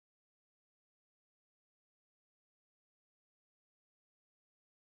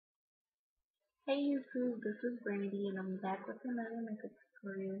Hey YouTube, this is Brandy and I'm back with another makeup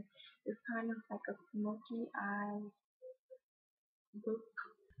tutorial. This time it's like a smoky eye look,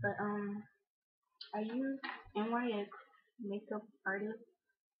 but I use NYX Makeup Artist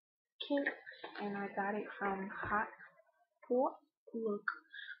Kit and I got it from Haute.com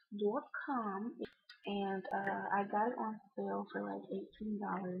and I got it on sale for like $18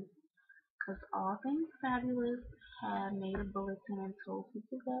 because All Things Fabulous had made a bulletin and told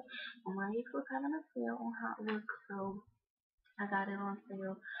people that NYX was having a sale on Hot Look, so I got it on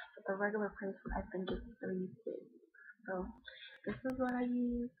sale, but the regular price I think is $36. So this is what I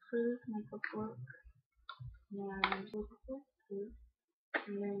use for this makeup look. And look like this.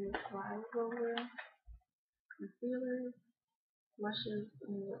 And then it slides over concealers, blushes,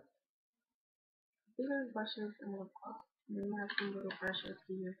 and lip. Concealers, blushes, and lip gloss. And then you have some little brushes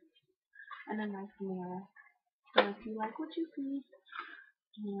here and a nice mirror. So if you like what you see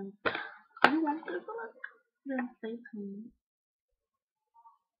and you want this look, then stay tuned.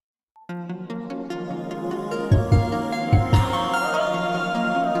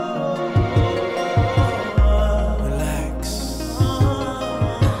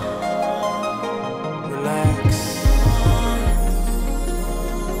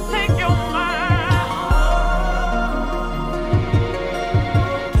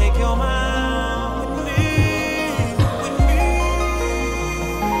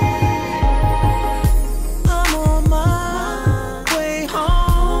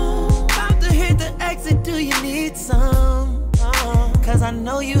 Cause I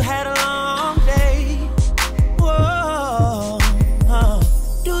know you had a long day. Whoa,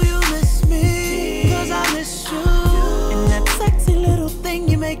 do you miss me? Cause I miss you. And that sexy little thing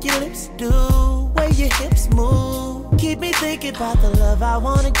you make your lips do, where your hips move, keep me thinking about the love I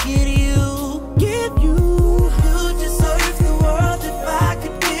wanna give you. Give you. You deserve the world if I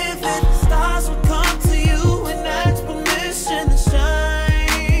could give it. The stars would come to you and ask permission to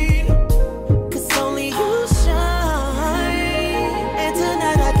shine. Cause only you shine.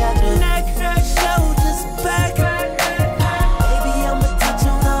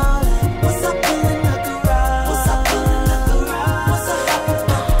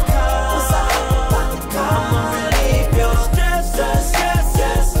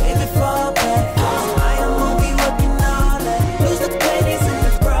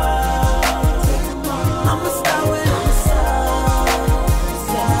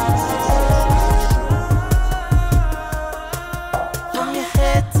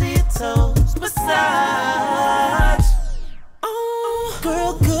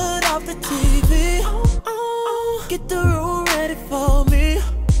 Get the room ready for me.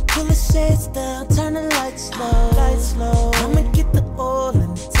 Pull the shades down, turn the lights low. I'ma get the oil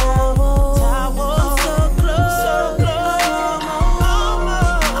in the towel. I'm so close, so close.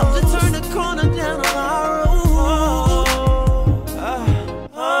 I'm just turn the corner down on our road.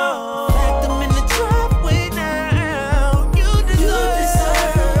 Pack them in the driveway now. You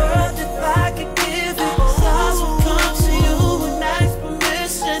deserve the world if I could give it. Stars will come to you and ask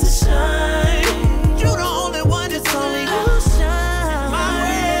permission to shine.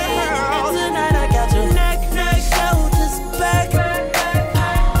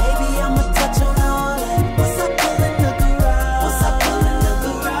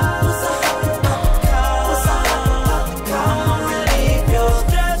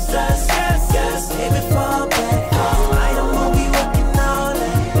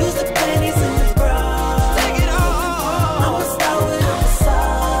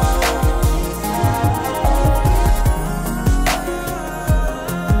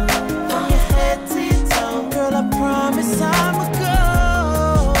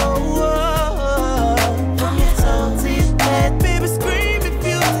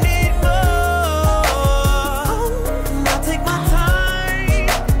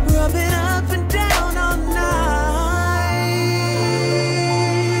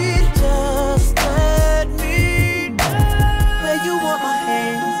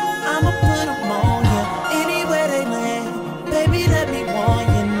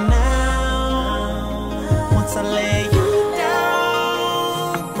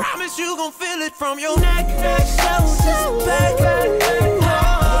 From your neck, shoulders, back. Baby,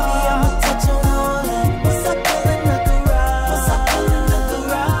 I'ma touch on all that. What's up, pulling the garage? What's up, pulling the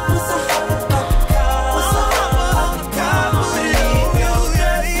garage? What's up, about the car? What's up, about the car? Believe you,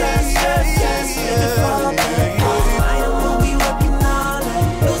 yes. I am gonna be working all that.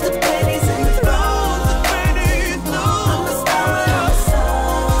 Lose the pennies in the road. I'ma start with all the sun.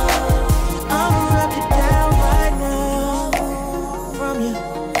 I'ma rub you down right now. From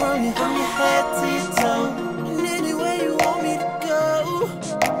your head to your toe, and anywhere you want me to go.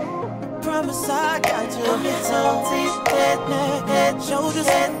 my side, got you. I'm your toe, head, shoulders,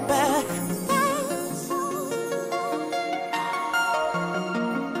 head back.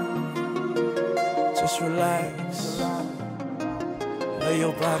 Just relax, lay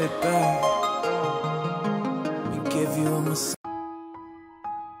your body back, and give you a massage.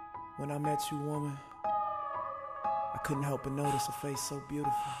 When I met you, woman, I couldn't help but notice a face so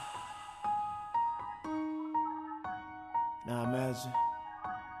beautiful. Now imagine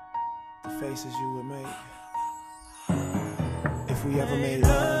the faces you would make if we ever made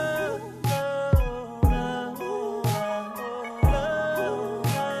love.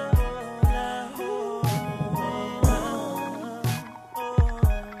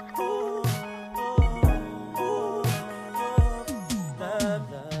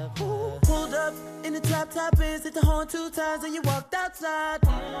 Pulled up in the top is at the horn 2 times and you walked outside.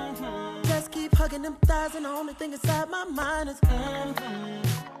 Just keep hugging them thighs and the only thing inside my mind is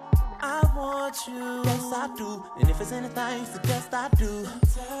I want you, yes I do. And if it's anything you suggest I do,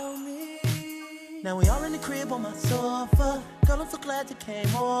 tell me. Now we all in the crib on my sofa. Girl, I'm so glad you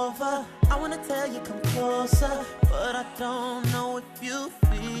came over. I wanna tell you come closer, but I don't know if you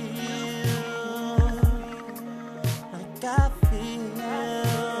feel like I feel.